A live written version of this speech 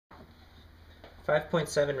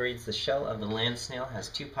5.7 reads, the shell of the land snail has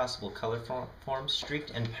two possible color forms, streaked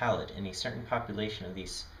and pallid. In a certain population of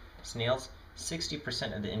these snails,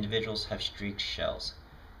 60% of the individuals have streaked shells.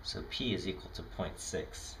 So P is equal to 0.6.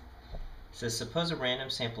 It says, suppose a random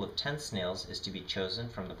sample of 10 snails is to be chosen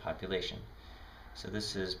from the population. So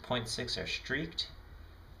this is 0.6 are streaked,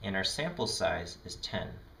 and our sample size is 10.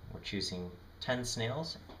 We're choosing 10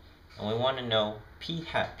 snails, and we want to know P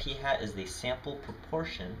hat. P hat is the sample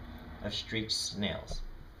proportion of streaked snails.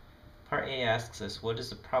 Part A asks us, what is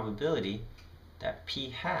the probability that P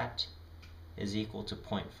hat is equal to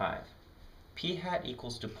 0.5? P hat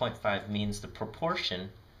equals to 0.5 means the proportion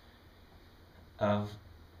of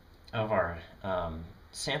our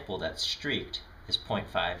sample that's streaked is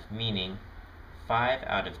 0.5, meaning 5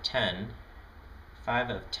 out of 10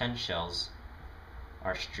 shells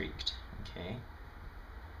are streaked. Okay.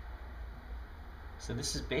 So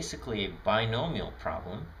this is basically a binomial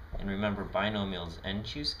problem. And remember, binomials n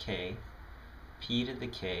choose k, p to the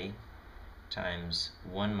k times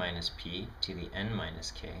 1 minus p to the n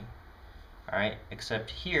minus k. Alright, except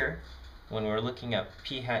here, when we're looking at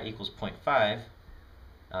p hat equals 0.5,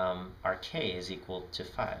 our k is equal to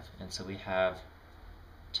 5. And so we have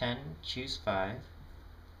 10 choose 5,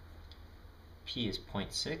 p is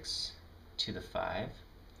 0.6 to the 5,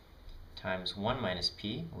 times 1 minus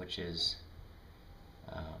p, which is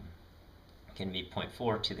can be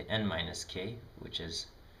 0.4 to the n minus k, which is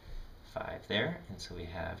 5 there. And so we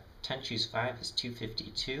have 10 choose 5 is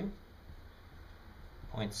 252,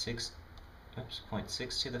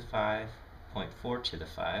 0.6 to the 5, 0.4 to the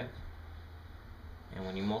 5. And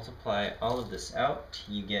when you multiply all of this out,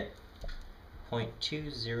 you get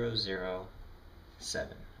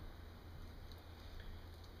 0.2007.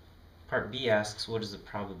 Part B asks, what is the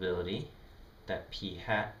probability that P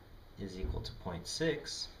hat is equal to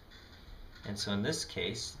 0.6? And so in this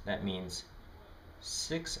case, that means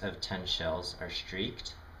 6 of 10 shells are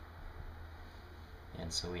streaked.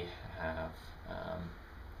 And so we have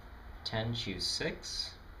 10 choose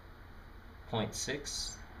 6,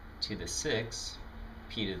 0.6 to the 6,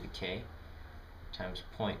 p to the k, times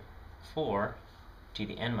 0.4 to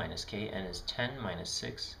the n minus k, n is 10 minus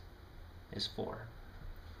 6 is 4.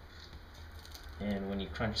 And when you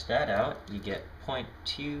crunch that out, you get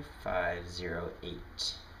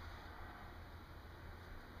 0.2508.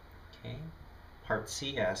 Okay. Part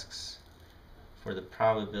C asks for the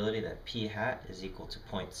probability that P hat is equal to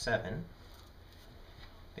 0.7.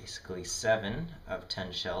 Basically 7 of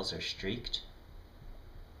 10 shells are streaked.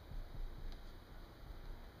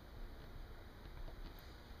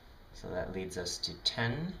 So that leads us to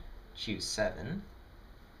 10 choose 7.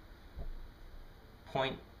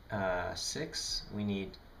 0.6, we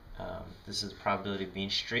need, this is the probability of being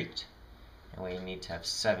streaked, and we need to have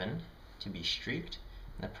 7 to be streaked.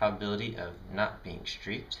 And the probability of not being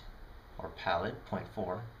streaked, or pallid,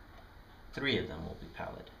 0.4, 3 of them will be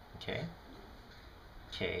pallid. Okay?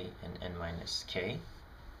 K and n minus k,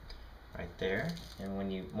 right there. And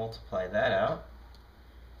when you multiply that out,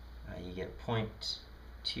 you get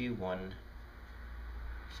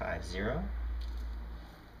 0.2150.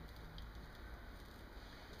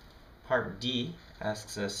 Part D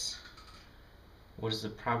asks us, what is the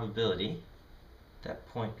probability that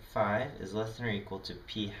 0.5 is less than or equal to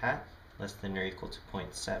P hat less than or equal to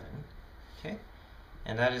 0.7? Okay,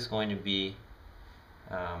 and that is going to be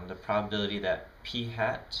the probability that P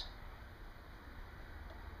hat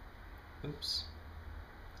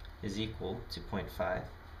is equal to 0.5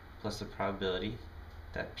 plus the probability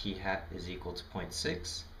that P hat is equal to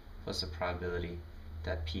 0.6 plus the probability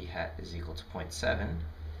that P hat is equal to 0.7.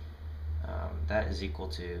 That is equal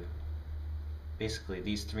to basically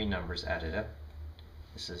these three numbers added up.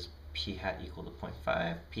 This is P hat equal to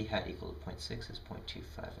 0.5, P hat equal to 0.6 is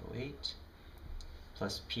 0.2508,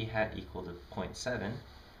 plus P hat equal to 0.7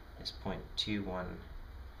 is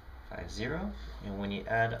 0.2150, and when you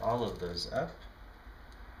add all of those up,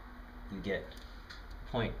 you get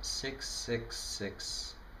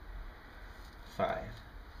 0.6665.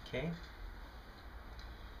 Okay?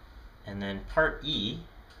 And then part E,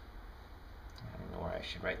 I don't know where I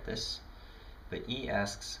should write this, but E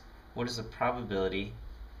asks, what is the probability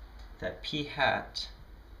that P hat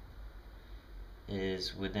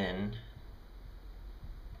is within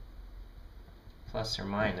plus or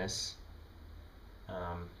minus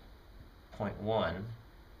 0.1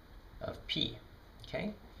 of P?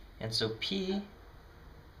 Okay? And so P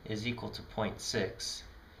is equal to 0.6.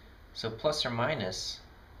 So plus or minus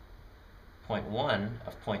 0.1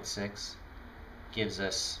 of 0.6 gives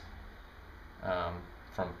us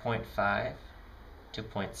from 0.5 to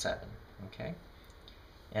 0.7. Okay?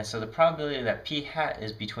 And so the probability that p hat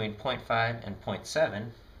is between 0.5 and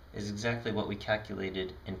 0.7 is exactly what we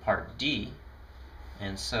calculated in part D,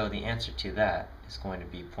 and so the answer to that is going to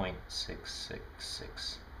be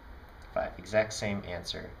 0.6665, exact same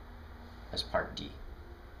answer as part D.